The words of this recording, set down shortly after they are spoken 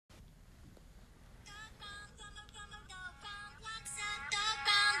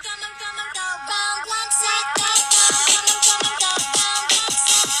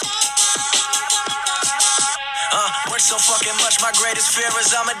biggest fear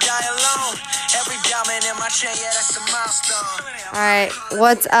is I'ma die alone. Every diamond in my chain, yeah, that's a milestone. Alright,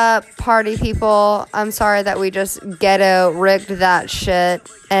 what's up, party people? I'm sorry that we just ghetto rigged that shit,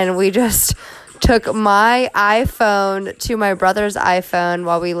 and we just took my iPhone to my brother's iPhone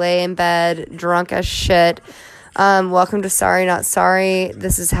while we lay in bed, drunk as shit. Welcome to Sorry Not Sorry.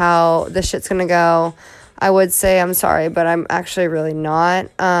 This is how this shit's gonna go. I would say I'm sorry, but I'm actually really not.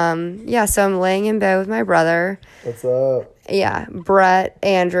 So I'm laying in bed with my brother. What's up? Yeah, Brett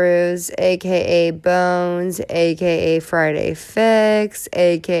Andrews, a.k.a. Bones, a.k.a. Friday Fix,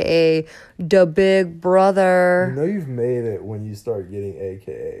 a.k.a. Da Big Brother. You know you've made it when you start getting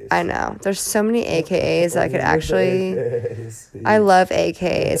AKAs. I know. There's so many AKAs that I could actually... AKAs. I love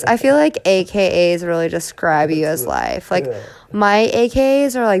AKAs. I feel like AKAs really describe you as life. Like, my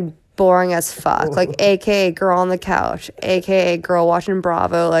AKAs are, like, boring as fuck. Like, AKA girl on the couch, AKA girl watching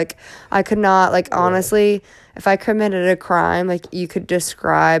Bravo. Like, I could not, like, honestly... If I committed a crime, like, you could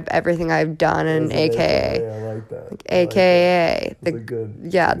describe everything I've done in an AKA. Yeah, I like that. Like, AKA.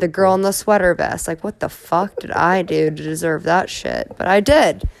 The girl in the sweater vest. Like, what the fuck did I do to deserve that shit? But I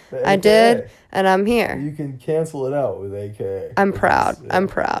did. I did, and I'm here. You can cancel it out with AKA. I'm proud. Yeah, I'm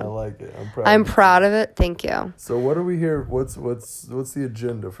proud. I like it. I'm proud of it. Thank you. So what are we here? What's the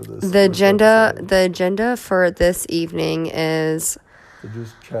agenda for this? The agenda for this evening is to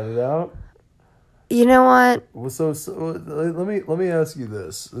just chat it out. You know what? Well, so let me ask you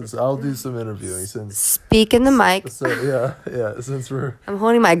this. I'll do some interviewing since. Speak in the mic. So yeah. Since I'm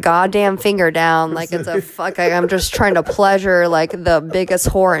holding my goddamn finger down like it's a fuck. Like I'm just trying to pleasure like the biggest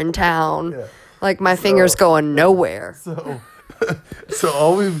whore in town. Yeah. Like my finger's going nowhere. So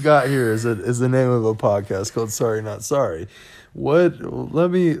all we've got here is the name of a podcast called Sorry Not Sorry. Let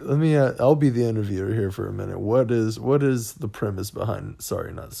me I'll be the interviewer here for a minute. What is the premise behind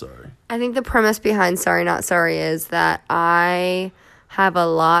Sorry Not Sorry? I think the premise behind Sorry Not Sorry is that I have a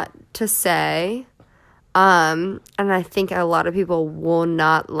lot to say, and I think a lot of people will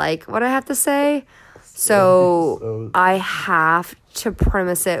not like what I have to say. So I have to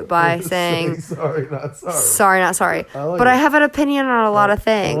premise it by saying sorry, not sorry. Sorry, not sorry. I have an opinion on a lot of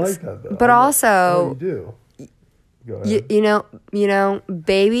things. I like that, though. But also, you do. Go ahead. You know,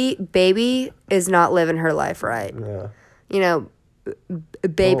 baby is not living her life right. Yeah. You know,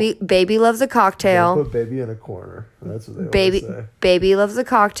 baby loves a cocktail. Put baby in a corner. That's what they always say. Baby loves a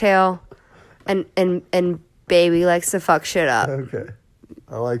cocktail, and baby likes to fuck shit up. Okay,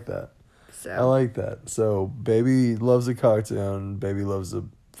 I like that. So. I like that. So baby loves a cocktail and baby loves to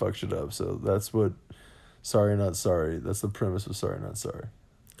fuck shit up. So that's what Sorry Not Sorry. That's the premise of Sorry Not Sorry.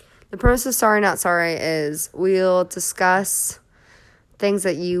 The premise of Sorry Not Sorry is we'll discuss things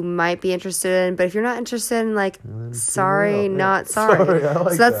that you might be interested in, but if you're not interested in, like, sorry, not sorry. I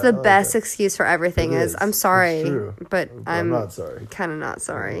like so that's that. the best excuse for everything is I'm sorry, but I'm not sorry. Kind of not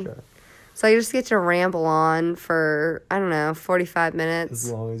sorry. Okay. So I just get to ramble on for, I don't know, 45 minutes.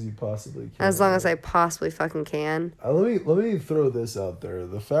 As long as you possibly can. As long as I possibly fucking can. Let me throw this out there.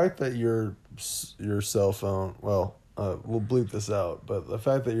 The fact that your cell phone, we'll bleep this out, but the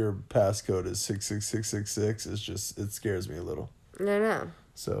fact that your passcode is 66666 is just, it scares me a little. I know.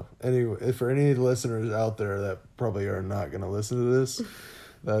 So anyway, for any listeners out there that probably are not going to listen to this,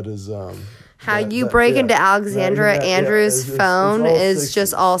 that is how you break into Alexandra Andrews' phone is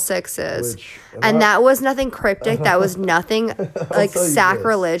just all sixes. And that was nothing cryptic. That was nothing like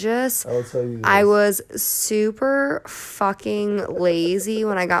sacrilegious. I'll tell you this. I was super fucking lazy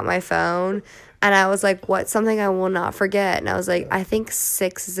when I got my phone. And I was like, what's something I will not forget? And I was like, I think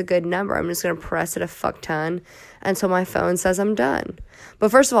 6 is a good number. I'm just going to press it a fuck ton until my phone says I'm done. But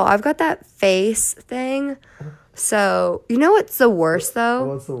first of all, I've got that face thing. So, you know what's the worst, though?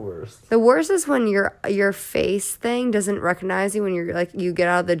 What's the worst? The worst is when your face thing doesn't recognize you when you're, like, you get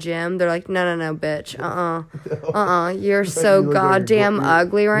out of the gym. They're like, no, bitch. You're so goddamn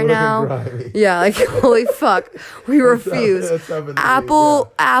ugly right now. Grimy. Yeah, like, holy fuck. We refuse.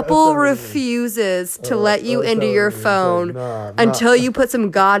 Apple refuses to let you into your phone until you put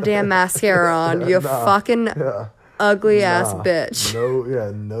some goddamn mascara on. You fucking... ugly ass bitch.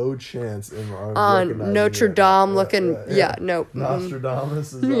 No chance in our on Notre Dame looking. Nope.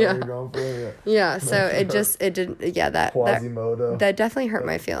 Nostradamus is what you're going for. Yeah. So it didn't. Yeah, that Quasimodo. That definitely hurt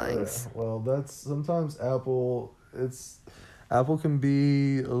my feelings. Yeah. Well, that's sometimes Apple can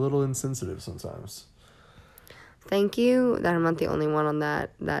be a little insensitive sometimes. Thank you that I'm not the only one on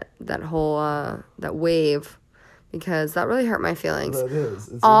that whole that wave, because that really hurt my feelings. That is.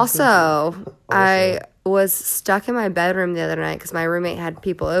 Also, I was stuck in my bedroom the other night because my roommate had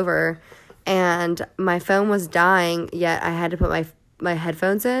people over, and my phone was dying, yet I had to put my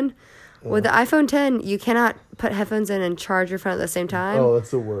headphones in. With the iPhone 10, you cannot put headphones in and charge your phone at the same time. Oh,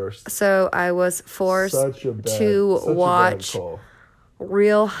 that's the worst. So I was forced to watch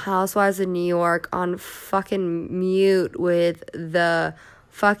Real Housewives of New York on fucking mute with the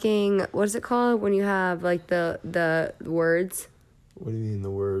fucking, what is it called when you have like the words? What do you mean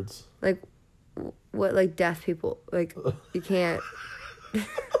the words? Like what, like deaf people, like you can't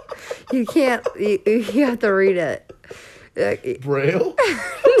you have to read it. Like, Braille?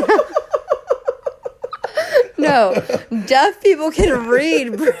 no, deaf people can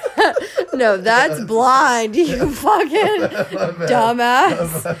read. No, that's blind, you fucking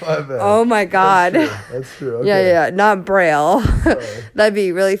dumbass. My bad. Oh my god. That's true. Okay. Yeah, not Braille. That'd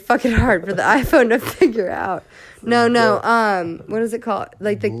be really fucking hard for the iPhone to figure out. No. What is it called?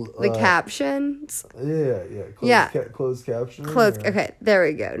 Like the captions. Yeah. Closed captioning. Closed. Okay, there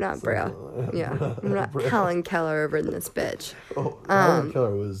we go. Not Braille. Yeah, I'm not Helen Keller over in this bitch. Oh, Helen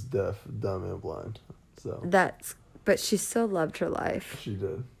Keller was deaf, dumb, and blind. So but she still loved her life. She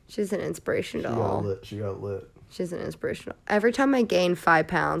did. She's an inspiration to all. She got lit. She's an inspirational. Every time I gain 5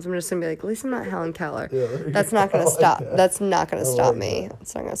 pounds, I'm just gonna be like, at least I'm not Helen Keller. Yeah, that's not gonna stop. That. That's not gonna stop me. That.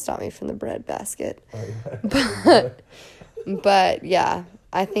 It's not gonna stop me from the bread basket. But yeah,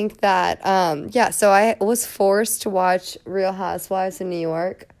 I think that so I was forced to watch Real Housewives in New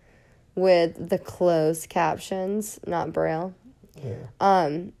York with the closed captions, not Braille.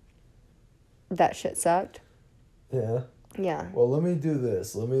 Yeah. That shit sucked. Yeah. Yeah. Well, let me do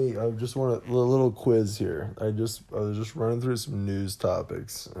this. I just want a little quiz here. I was just running through some news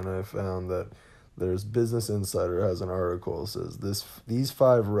topics, and I found that there's Business Insider has an article that says these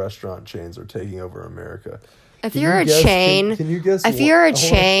 5 restaurant chains are taking over America. If you're a chain, can you guess? If you're a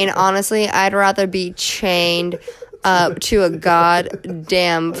chain, honestly, I'd rather be chained to a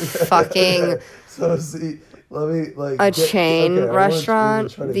goddamn fucking. So see. Let me a chain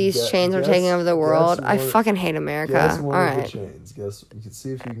restaurant. These chains are taking over the world. I fucking hate America. Guess one all of right. the chains. Guess you can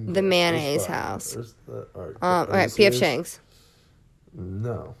see if you can. The Mayonnaise House. All right. P.F. Chang's.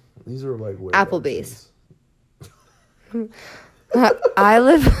 No, these are like way Applebee's. I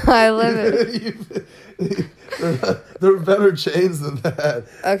live in. They're better chains than that.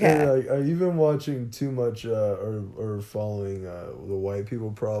 Okay. Like, are you been watching too much or following the white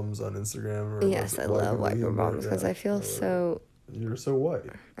people problems on Instagram? Yes, I love white people problems because I feel so. You're so white.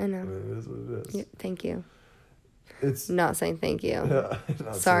 I know. I mean, it is what it is. Yeah, thank you. It's not saying thank you. Yeah,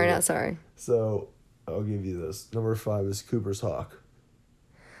 not sorry. So I'll give you this. Number 5 is Cooper's Hawk.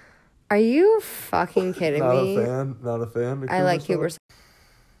 Are you fucking kidding me? Not a fan. I like Cooper's.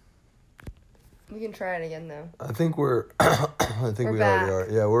 We can try it again though. I think we already are.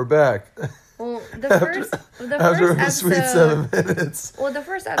 Yeah, we're back. Well, after a sweet 7 minutes. Well, the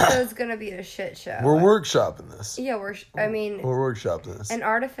first episode is gonna be a shit show. We're workshopping this. Yeah, we're workshopping this. In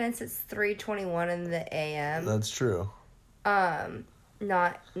our defense, it's 3:21 in the a.m. That's true. Not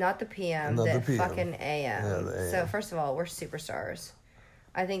the p.m. Not the PM. fucking a.m. Yeah, the AM. So first of all, we're superstars.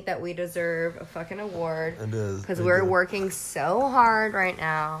 I think that we deserve a fucking award. It is. Because we're working so hard right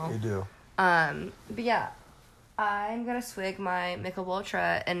now. We do. But yeah, I'm gonna swig my Michelob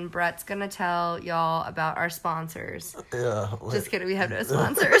Ultra, and Brett's gonna tell y'all about our sponsors. Yeah. Just kidding, we have no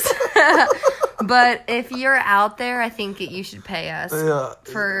sponsors. But if you're out there, I think you should pay us. Yeah.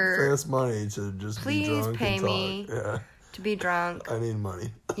 Pay us money to just be drunk and talk. Please pay me. Yeah. To be drunk. I need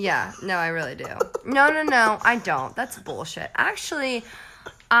money. Yeah. No, I really do. No, I don't. That's bullshit. Actually,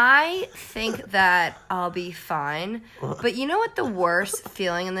 I think that I'll be fine. But you know what the worst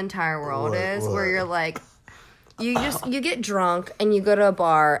feeling in the entire world is? Where you're like, you get drunk and you go to a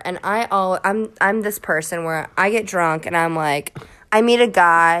bar, and I'm this person where I get drunk and I'm like, I meet a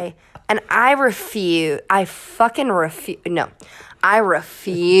guy and I refuse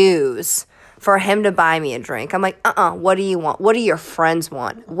for him to buy me a drink. I'm like, what do you want? What do your friends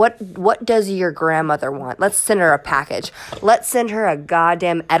want? What does your grandmother want? Let's send her a package. Let's send her a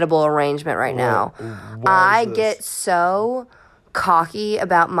goddamn edible arrangement right now. I get so cocky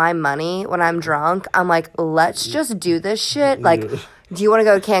about my money when I'm drunk. I'm like, let's just do this shit. Like, do you want to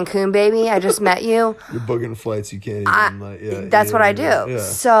go to Cancun, baby? I just met you. You're booking flights you can't even, that's what I do. Yeah.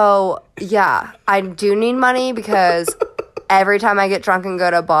 So, yeah, I do need money because every time I get drunk and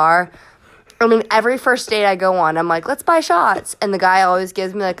go to a bar, I mean, every first date I go on, I'm like, let's buy shots, and the guy always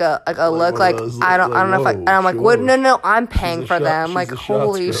gives me like a look, like I don't know if I, and I'm like, what? No, I'm paying for them. Like,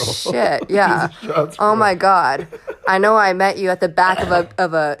 holy shit, yeah. Oh my god, I know I met you at the back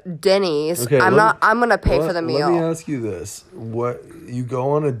of a Denny's. Okay, I'm gonna pay for the meal. Let me ask you this: what you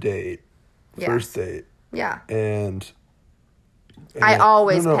go on a date, first date, yeah, and I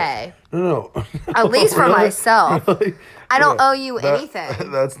always no, pay. No. At least for Really? myself. Really? I don't Yeah, owe you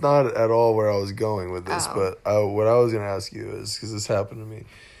anything. That's not at all where I was going with this. Oh. But what I was going to ask you is, because this happened to me,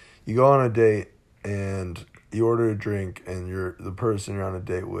 you go on a date and you order a drink, and the person you're on a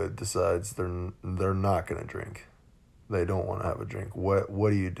date with decides they're not going to drink. They don't want to have a drink. What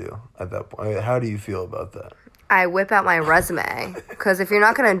do you do at that point? I mean, how do you feel about that? I whip out my resume, because if you're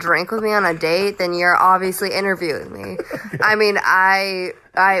not going to drink with me on a date, then you're obviously interviewing me. I mean, I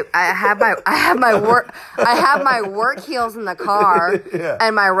have my work heels in the car, Yeah.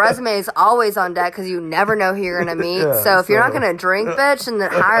 and my resume is always on deck, because you never know who you're going to meet. Yeah, so if you're not so- going to drink, bitch, then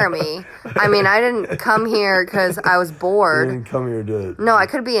hire me. I mean, I didn't come here because I was You bored. didn't come here to. No, I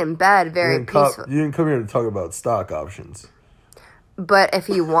could be in bed, very peaceful. You didn't come here to talk about stock options. But if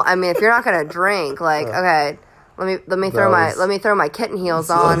you want, I mean, if you're not going to drink, like, okay. Let me throw my kitten heels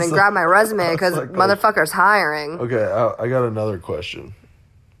on and grab my resume, because motherfucker's hiring. Okay, I got another question.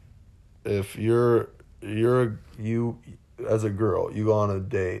 If you as a girl, you go on a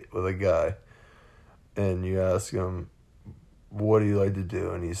date with a guy, and you ask him, "What do you like to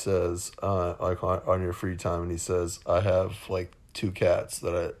do?" and he says, like on your free time, and he says, "I have like 2 cats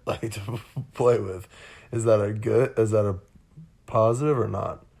that I like to play with." Is that a positive or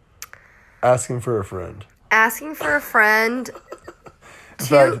not? Asking for a friend. Asking for a friend. In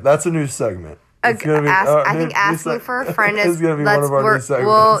fact, that's a new segment. It's gonna be, I think asking for a friend is gonna be one of our new segments.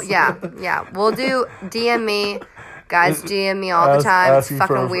 Well, yeah. We'll do DM me. Guys DM me all the time. It's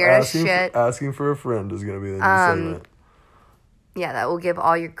fucking weird as shit. Asking for a friend is gonna be the new segment. Yeah, that will give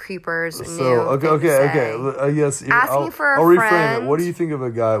all your creepers a new So thing to say. okay. Yes, Asking for a I'll reframe friend. it. What do you think of a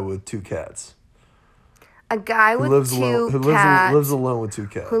guy with 2 cats? A guy Who with lives 2 alone? cats. Who lives alone with 2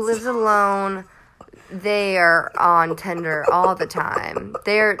 cats? Who lives alone. They are on Tinder all the time.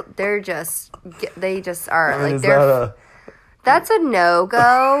 They just are And like is they're. That's a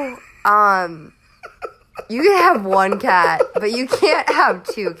no-go. You can have 1 cat, but you can't have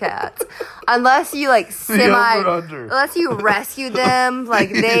 2 cats unless you like over-under. unless you rescue them.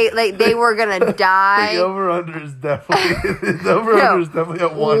 Like they were gonna die. The over-under is definitely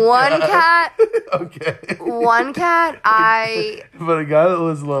at 1 One cat. Okay. 1 cat. But a guy that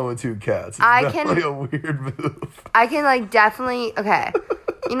lives alone with 2 cats is definitely a weird move. I can like definitely. Okay.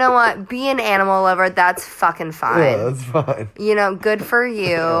 You know what? Be an animal lover. That's fucking fine. Yeah, that's fine. You know, good for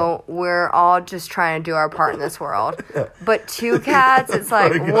you. We're all just trying to do our part in this world. But 2 cats, it's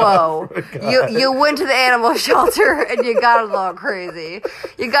like, whoa. You went to the animal shelter and you got a little crazy.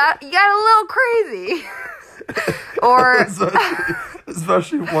 You got a little crazy. Or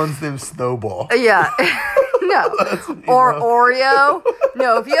especially one's named Snowball. yeah. No. Or Oreo.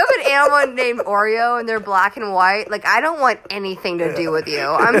 No, if you have an animal named Oreo and they're black and white, like, I don't want anything to do with you.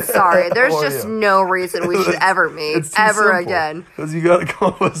 I'm sorry. There's just no reason we should ever meet. It's too Ever simple. again. Because you gotta come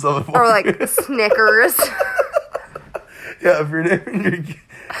up with something. Or like Snickers. Yeah, if you're naming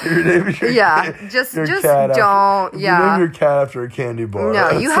your Yeah, just cat don't. If Yeah, you name your cat after a candy bar.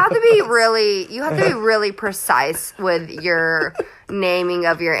 no, you have to be really precise with your naming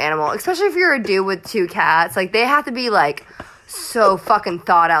of your animal, especially if you're a dude with 2 cats. Like, they have to be like so fucking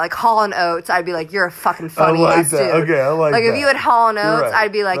thought out. Like Hall & Oates, I'd be like, you're a fucking funny ass dude. Okay, I like that. If you had Hall & Oates, Right.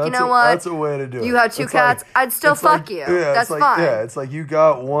 I'd be like, you That's know what? That's a way to do it. You have 2 It's cats, like- I'd still it's fuck like- you. Yeah, That's it's like, fine. Yeah, it's like you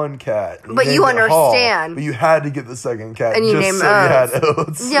got 1 cat. But named you it Hall, understand. but you had to get the second cat. And you just named so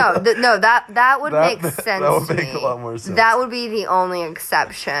Oates. you had Oates. No, that would make sense. That would to make me. a lot more sense. That would be the only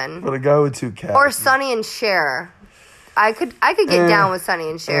exception. But a guy with 2 cats. Or Sonny and Cher. I could get down with Sonny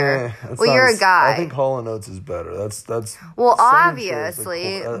and Cher. That's Well, not you're a as- guy. I think Hall & Oates is better. That's Well, Sonny and Cher is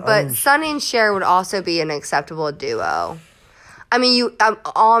obviously, cool- but Sonny and Cher would also be an acceptable duo. I mean,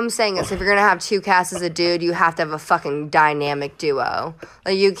 all I'm saying is if you're gonna have 2 cats as a dude, you have to have a fucking dynamic duo.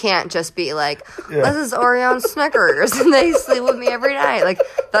 Like, you can't just be like, this is Oreo and Snickers, and they sleep with me every night. Like,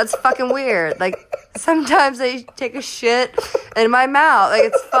 that's fucking weird. Like, sometimes they take a shit in my mouth. Like,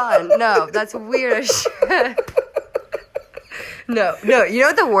 it's fun. No, that's weird as shit. No. You know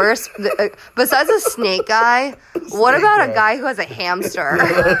what the worst? Besides a snake guy, what about a guy who has a hamster?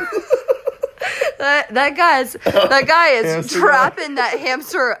 That guy is Hamster trapping that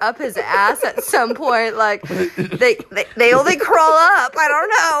hamster up his ass at some point. Like, they only crawl up. I don't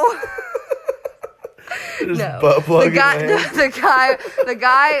know. Just butt plug The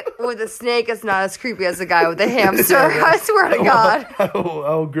guy with the snake is not as creepy as the guy with the hamster. I swear to God. I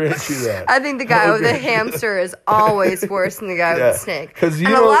will grant you that. I think the guy with the hamster is always worse than the guy with the snake. Because And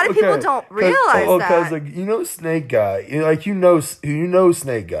a lot of people don't realize that. Because like, you know Snake Guy, you know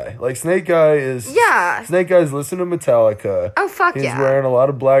Snake Guy. Like Snake Guy is Snake Guy's listening to Metallica. Oh, fuck He's yeah. wearing a lot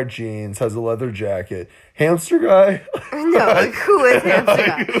of black jeans, has a leather jacket. Hamster guy? No, like, who is Hamster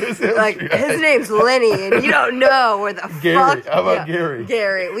Guy? Who is Hamster Like, Guy? his name's Lenny, and you don't know where the Gary. fuck. How about Gary?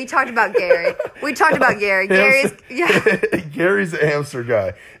 Gary. We talked about Gary. Gary's, yeah. Gary's a hamster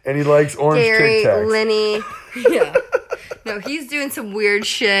guy, and he likes orange Gary, Tic Tacs. Lenny. Yeah. No, he's doing some weird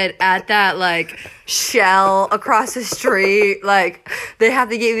shit at that, like, Shell across the street. Like, they have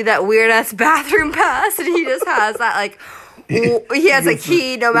to give you that weird-ass bathroom pass, and he just has that, like, he has a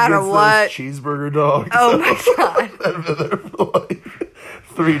key no matter what. Cheeseburger dogs. Oh, my God. That have been there for, like,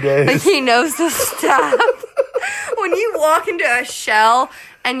 3 days. Like, he knows the staff. When you walk into a Shell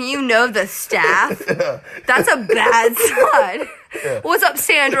and you know the staff, that's a bad sign. Yeah. What's up,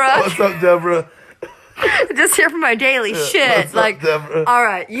 Sandra? What's up, Deborah? Just here for my daily shit. What's up, Like, Deborah? all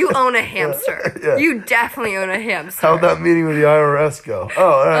right, you own a hamster. Yeah. You definitely own a hamster. How'd that meeting with the IRS go? Oh,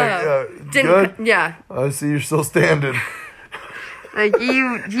 all right. Good? Yeah. I see you're still standing. Like,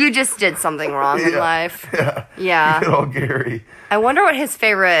 you just did something wrong in life. Yeah. Good Yeah. old Gary. I wonder what his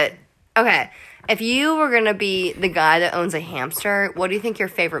favorite... Okay, if you were going to be the guy that owns a hamster, what do you think your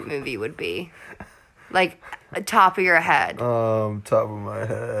favorite movie would be? Like, top of your head. Top of my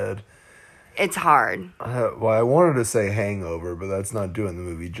head. It's hard. Well, I wanted to say Hangover, but that's not doing the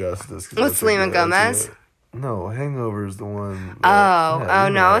movie justice. With Selena Gomez? No, Hangover is the one. No,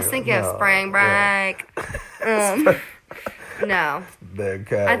 I was thinking of Spring Break. No. Bad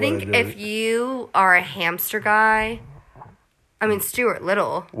cat. I think if you are a hamster guy, I mean, Stuart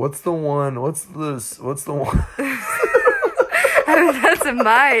Little. What's the one? What's the one? I mean, that's a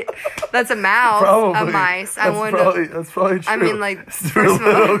mite. That's a mouse. Probably. A mice. I wonder. That's probably true. I mean, like, Stuart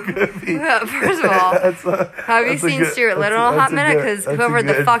Little could be. First of all, have you seen Stuart Little in a hot minute? Because whoever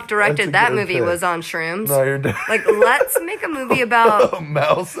the fuck directed that movie was on shrooms. No, you're dead. Like, let's make a movie about A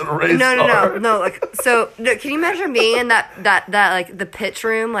mouse and a race no. Like, so no, can you imagine being in that like the pitch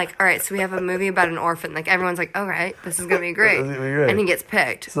room? Like, all right, so we have a movie about an orphan. Like, everyone's like, all right, this is gonna be great, This is gonna be great. and he gets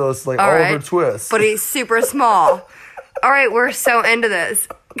picked. So it's like All Oliver right. Twist. But he's super small. All right, we're so into this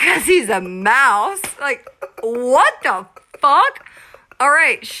because he's a mouse. Like, what the fuck? All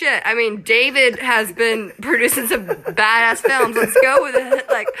right, shit. I mean, David has been producing some badass films. Let's go with it.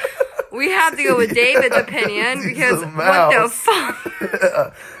 Like, we have to go with David's opinion because a what the mouse.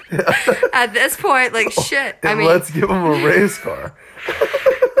 fuck? At this point, like, shit. I And mean, let's give him a race car.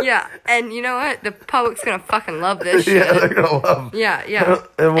 yeah. And you know what? The public's gonna fucking love this shit. Yeah, they're gonna love him. Yeah.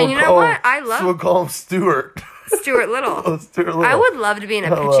 And, we'll And you know call what? him- I love We'll call him Stuart. Stuart Little. Stuart Little. I would love to be in a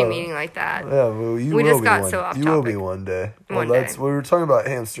Hello. pitching meeting like that. Yeah, well, you We will just be got one. so off You will be topic. one day. Well, One that's day. we were talking about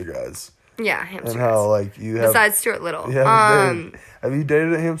hamster guys Yeah, hamster and guys. how like you have. Besides Stuart Little. Have you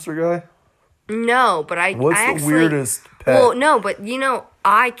dated a hamster guy? No, but What's I the actually, weirdest pet? Well, no, but you know,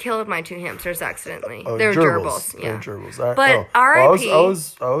 I killed my 2 hamsters accidentally. Oh, they were gerbils. gerbils. Yeah. They're gerbils. All right. But Oh. Well, R.I.P. I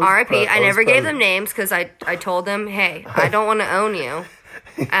was R.I.P. I never gave present. them names because I told them, hey, I don't want to own you.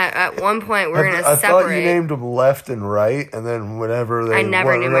 At one point, we're going to I thought separate. you named them left and right, and then whenever they. I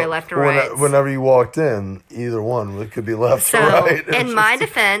never knew my left and rights. Whenever you walked in, either one it could be left So, or right. in my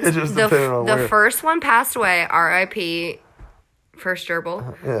defense, it just the depended on where. first one passed away, R.I.P. First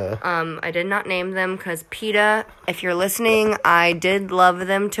gerbil. Yeah. I did not name them because PETA, if you're listening, I did love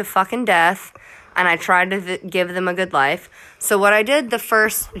them to fucking death, and I tried to give them a good life. So what I did the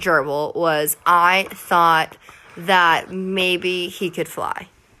first gerbil was I thought that maybe he could fly.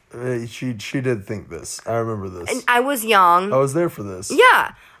 She did think this. I remember this. And I was young. I was there for this.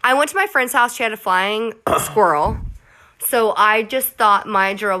 Yeah. I went to my friend's house. She had a flying squirrel. So I just thought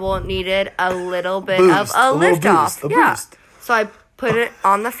my gerbil needed a little bit Boost, of a little lift off. boost, a Yeah. boost. So I put it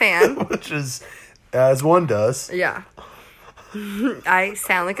on the fan. Which is, as one does. Yeah. I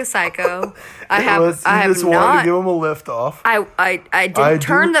sound like a psycho. I You have just wanted to not. give him a lift off. I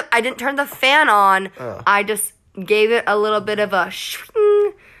didn't turn the fan on. I just gave it a little bit of a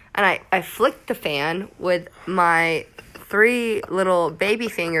shwing, and I flicked the fan with my 3 little baby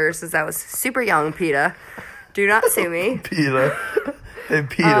fingers as I was super young. PETA, do not sue me. PETA. Hey,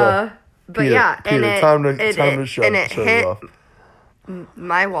 PETA. But PETA, yeah, PETA, and it time to shut and it it hit off.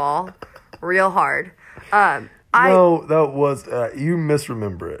 my wall real hard. No, that was you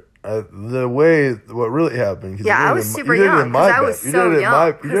misremember it. The way what really happened. 'Cause Yeah, you did I it was in- super you did it in young my because I bed. was You so did it in young. my-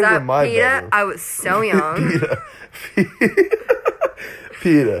 you did it in my PETA, bedroom. I was so young.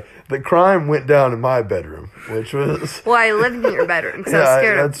 PETA. The crime went down in my bedroom, which was. Well, I lived in your bedroom because I was Yeah,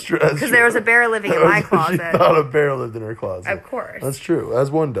 scared that's true. That's because true. there was a bear living in my She closet. thought a bear lived in her closet. Of course. That's true, as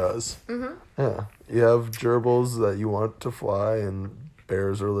one does. Mm-hmm. Yeah, you have gerbils that you want to fly, and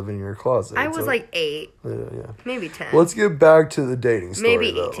bears are living in your closet. I was like 8, yeah. maybe 10. Let's get back to the dating story.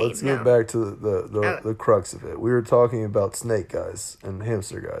 Maybe though. 18, Let's get no. back to the crux of it. We were talking about snake guys and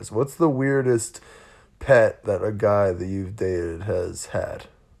hamster guys. What's the weirdest pet that a guy that you've dated has had?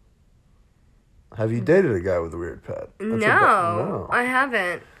 Have you dated a guy with a weird pet? No, I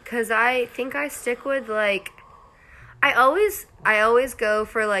haven't. Because I think I stick with, like... I always go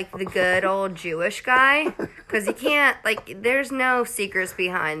for, like, the good old Jewish guy. Because you can't, like, there's no secrets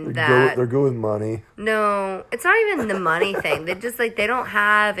behind that. They're good with money. No, it's not even the money thing. They just, like, they don't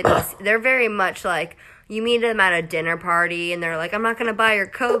have any... They're very much, like, you meet them at a dinner party, and they're like, I'm not going to buy your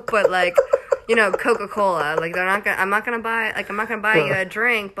Coke, but, like... You know, Coca-Cola. Like, I'm not gonna buy you a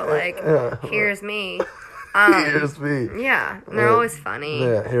drink, but, like, here's me. Here's me. Yeah, and they're always funny.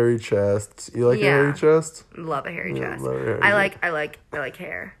 Yeah, hairy chests. You like a hairy chest? Love a hairy chest. Love a hairy I like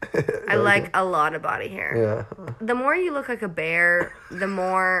hair. I like a lot of body hair. Yeah. The more you look like a bear, the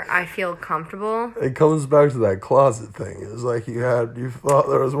more I feel comfortable. It comes back to that closet thing. It's like you thought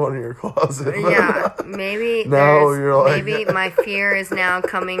there was one in your closet. Yeah, maybe now you're like, maybe my fear is now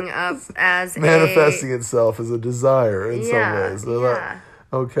coming up as manifesting itself as a desire in some ways. Yeah.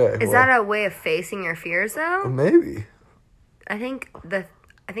 Okay. Is that a way of facing your fears, though? Maybe. I think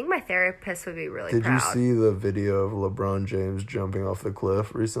my therapist would be really proud. Did you see the video of LeBron James jumping off the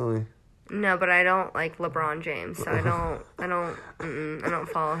cliff recently? No, but I don't like LeBron James, so I don't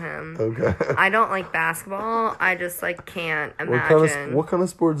follow him. Okay. I don't like basketball. I just like can't imagine. What kind of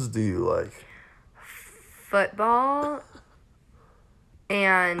sports do you like? Football,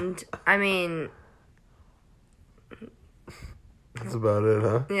 and I mean. That's about it,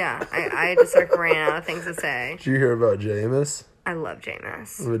 huh? Yeah, I just like ran out of things to say. Did you hear about Jameis? I love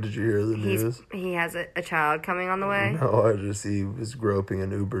Jameis. What did you hear the news? He has a child coming on the way. No, he was groping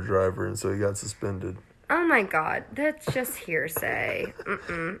an Uber driver, and so he got suspended. Oh my God, that's just hearsay.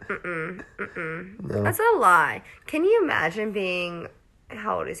 No. That's a lie. Can you imagine being?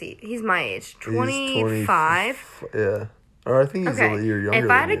 How old is he? He's my age. 25. Yeah, or I think he's a year younger. If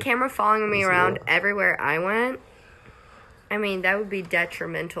I had a camera following me around everywhere I went. I mean, that would be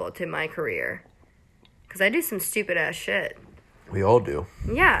detrimental to my career. Because I do some stupid-ass shit. We all do.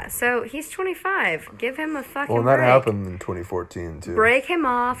 Yeah, so he's 25. Give him a fucking break. Well, that happened in 2014, too. Break him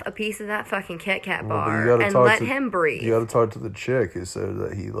off a piece of that fucking Kit Kat bar and let him breathe. You gotta talk to the chick who said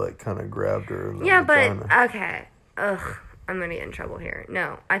that he, like, kind of grabbed her. Yeah, but, okay. Ugh, I'm gonna get in trouble here.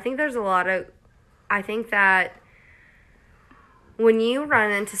 No, I think there's a lot of... I think that when you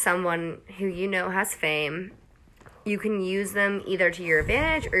run into someone who you know has fame... You can use them either to your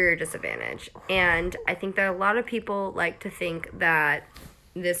advantage or your disadvantage. And I think that a lot of people like to think that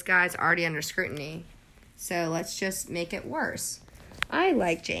this guy's already under scrutiny. So let's just make it worse. I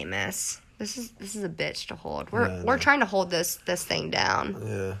like Jameis. This is a bitch to hold. We're trying to hold this thing down.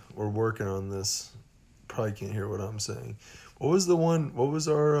 Yeah, we're working on this. Probably can't hear what I'm saying. What was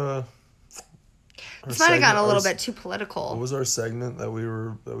our this might have gotten a little bit too political. What was our segment that we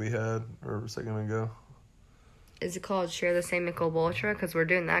had a second ago? Is it called Share the Same Nicole Ultra? Because we're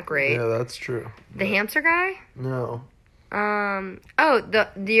doing that great. Yeah, that's true. The hamster guy? No. You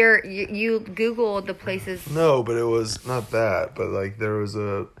Googled the places. No, but it was not that. But like there was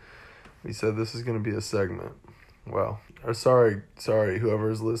we said this is going to be a segment. Well, or sorry,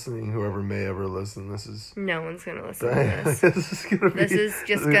 whoever's listening, whoever may ever listen. No one's gonna listen to this. This is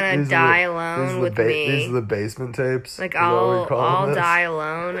just gonna die alone with me. These are the basement tapes. Like I'll die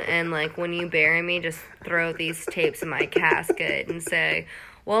alone, and like when you bury me, just throw these tapes in my casket and say,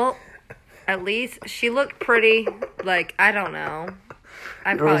 "Well, at least she looked pretty." Like I don't know.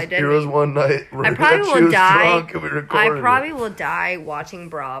 I probably did. Here was one night. I probably will die. I probably will die watching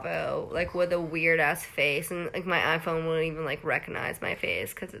Bravo, like with a weird ass face, and like my iPhone won't even like recognize my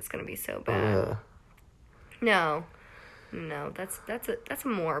face because it's gonna be so bad. No, that's a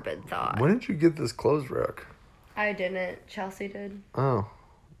morbid thought. When did you get this clothes rack? I didn't. Chelsea did. Oh,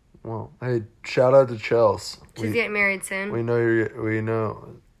 well, hey, shout out to Chelsea. She's getting married soon. We know you're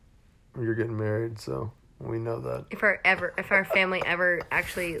getting married, so. We know that. If our family ever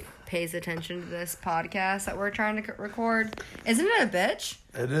actually pays attention to this podcast that we're trying to record, isn't it a bitch?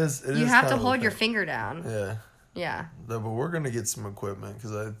 It is. You have to hold your finger down. Yeah. Yeah. No, but we're gonna get some equipment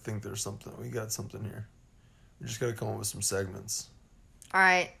because I think there's something. We got something here. We just gotta come up with some segments. All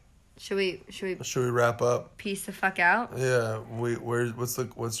right. Should we wrap up? Peace the fuck out. Yeah.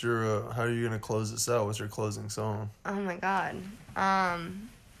 What's your how are you gonna close this out? What's your closing song? Oh my God.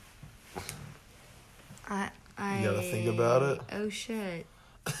 You gotta think about it. Oh shit.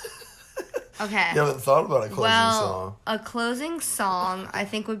 Okay. You haven't thought about a closing song. A closing song I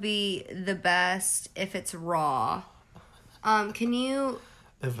think would be the best if it's raw. Can you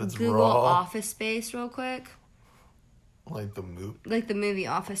Google raw? Office Space real quick? Like the movie? Like the movie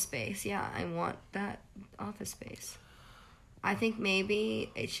Office Space. Yeah, I want that Office Space. I think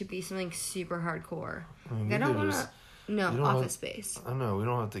maybe it should be something super hardcore. I mean, I don't want to. No, you don't Office have- Space. I know, we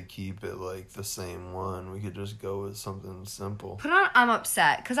don't have to keep it like the same one. We could just go with something simple. Put on I'm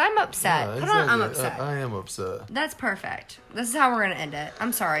upset, because I'm upset. Yeah, Put on I'm exactly. upset. I am upset. That's perfect. This is how we're going to end it.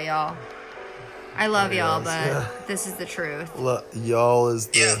 I'm sorry, y'all. I love y'all, but yeah. this is the truth. Y'all is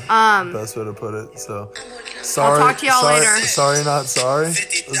the best way to put it. So, sorry. talk to y'all later. Sorry, not sorry.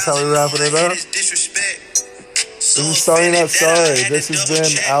 This is how we wrapping it up. This is Sorry Not Sorry. This has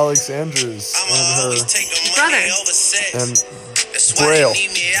been Alex Andrews and her Brother. and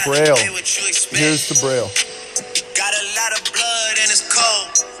Braille. Here's to Braille. Got a lot of blood and it's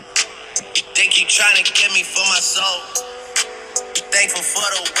cold. They keep trying to get me for my soul. Thankful for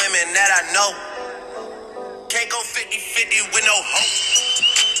the women that I know. Can't go 50-50 with no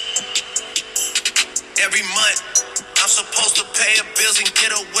hope. Every month, I'm supposed to pay her bills and get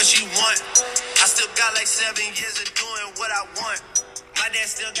her what she want. I still got like 7 years of doing what I want. My dad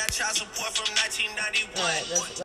still got child support from 1991.